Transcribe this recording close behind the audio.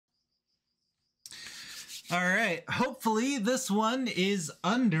All right, hopefully this one is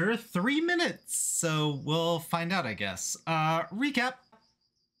under 3 minutes, so we'll find out, I guess. Recap.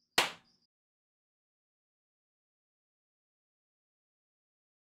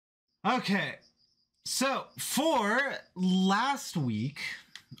 Okay, so for last week,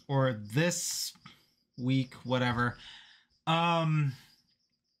 or this week, whatever,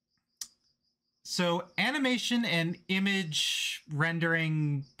 so animation and image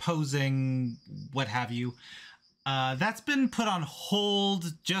rendering, posing, what have you, that's been put on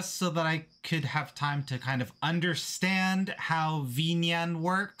hold just so that I could have time to kind of understand how VNyan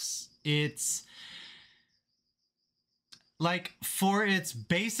works. It's like, for its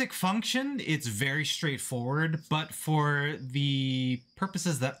basic function, it's very straightforward, but for the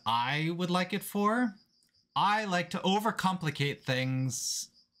purposes that I would like it for, I like to overcomplicate things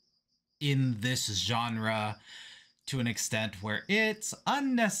in this genre to an extent where it's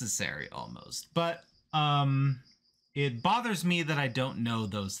unnecessary almost. But it bothers me that I don't know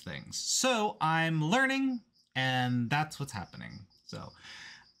those things. So I'm learning, and that's what's happening. So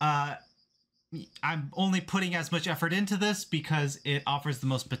I'm only putting as much effort into this because it offers the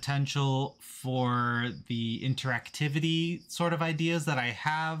most potential for the interactivity sort of ideas that I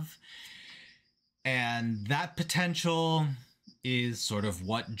have. And that potential is sort of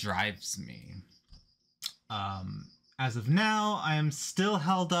what drives me. As of now, I am still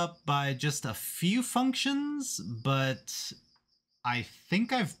held up by just a few functions, but I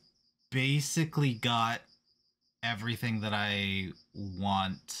think I've basically got everything that I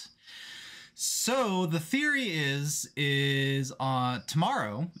want. So the theory is on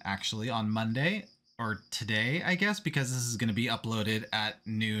tomorrow, actually, on Monday, or today, I guess, because this is going to be uploaded at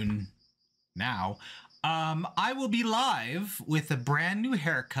noon now. I will be live with a brand new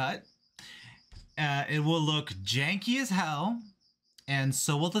haircut. It will look janky as hell, and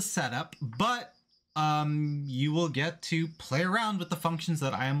so will the setup, but you will get to play around with the functions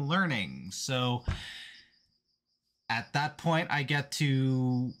that I am learning. So at that point, I get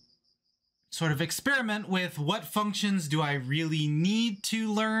to sort of experiment with what functions do I really need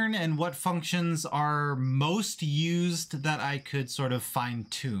to learn and what functions are most used that I could sort of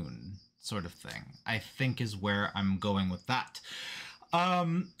fine-tune, sort of thing, I think is where I'm going with that.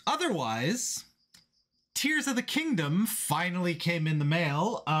 Otherwise, Tears of the Kingdom finally came in the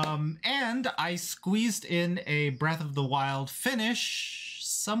mail, and I squeezed in a Breath of the Wild finish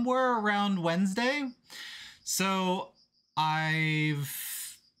somewhere around Wednesday. So I've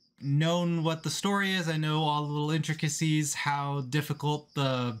known what the story is. I know all the little intricacies, how difficult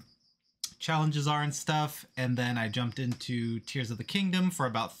the challenges are and stuff. And then I jumped into Tears of the Kingdom for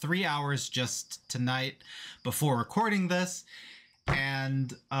about 3 hours just tonight before recording this.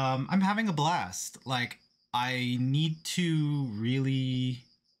 And I'm having a blast. Like, I need to really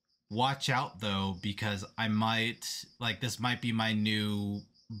watch out though, because I might, like, this might be my new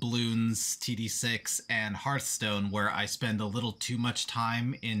Bloons, TD6, and Hearthstone, where I spend a little too much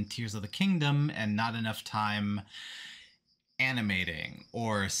time in Tears of the Kingdom and not enough time animating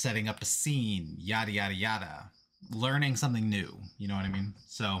or setting up a scene, yada yada yada, learning something new, you know what I mean?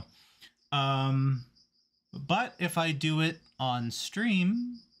 So but if I do it on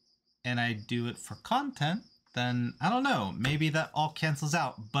stream and I do it for content, then I don't know, maybe that all cancels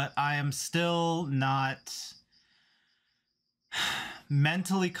out. But I am still not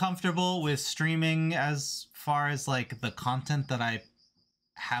mentally comfortable with streaming as far as like the content that I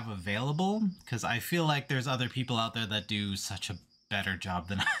have available, because I feel like there's other people out there that do such a better job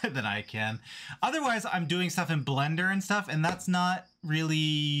than I can. Otherwise, I'm doing stuff in Blender and stuff, and that's not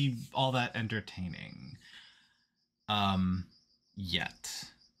really all that entertaining yet.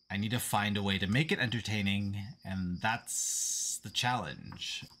 I need to find a way to make it entertaining, and that's the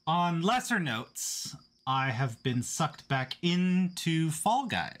challenge. On lesser notes, I have been sucked back into Fall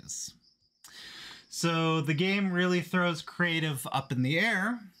Guys. So the game really throws creative up in the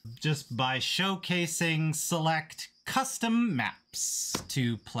air just by showcasing select custom maps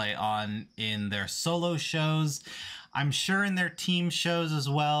to play on in their solo shows. I'm sure in their team shows as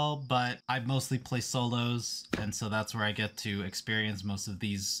well, but I mostly play solos, and so that's where I get to experience most of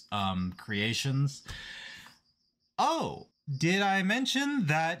these creations. Oh, did I mention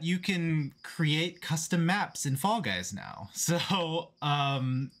that you can create custom maps in Fall Guys now? So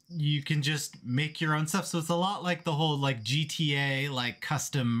you can just make your own stuff. So it's a lot like the whole like GTA like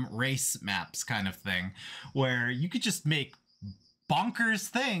custom race maps kind of thing, where you could just make bonkers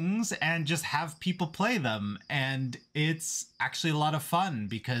things and just have people play them. And it's actually a lot of fun,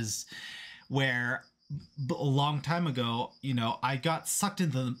 because where a long time ago, you know, I got sucked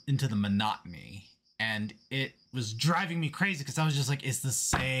into the monotony. and it was driving me crazy because I was just like, it's the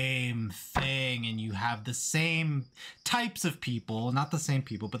same thing, and you have the same types of people, not the same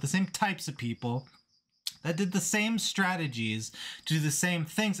people, but the same types of people that did the same strategies to do the same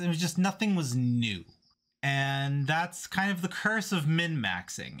things, and it was just nothing was new. And that's kind of the curse of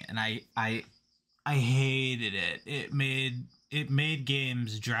min-maxing, and I hated it. It made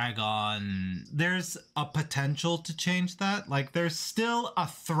games drag on. There's a potential to change that. Like, there's still a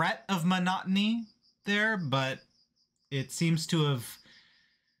threat of monotony there, but it seems to have...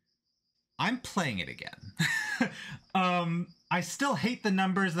 I'm playing it again. I still hate the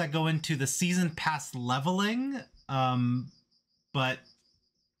numbers that go into the season pass leveling, but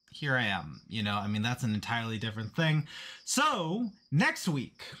here I am, you know, I mean, that's an entirely different thing. So next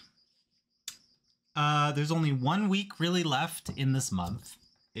week, there's only 1 week really left in this month.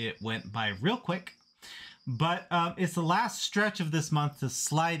 It went by real quick, but it's the last stretch of this month to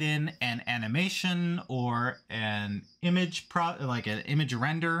slide in an animation or an image like an image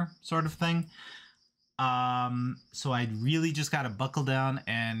render sort of thing. So I really just got to buckle down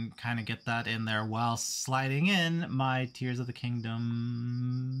and kind of get that in there while sliding in my Tears of the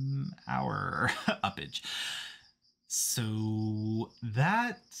Kingdom hour uppage. So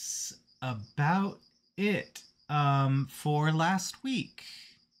that's about it for last week.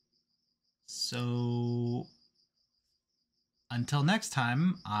 So until next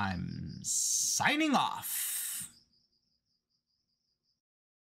time, I'm signing off.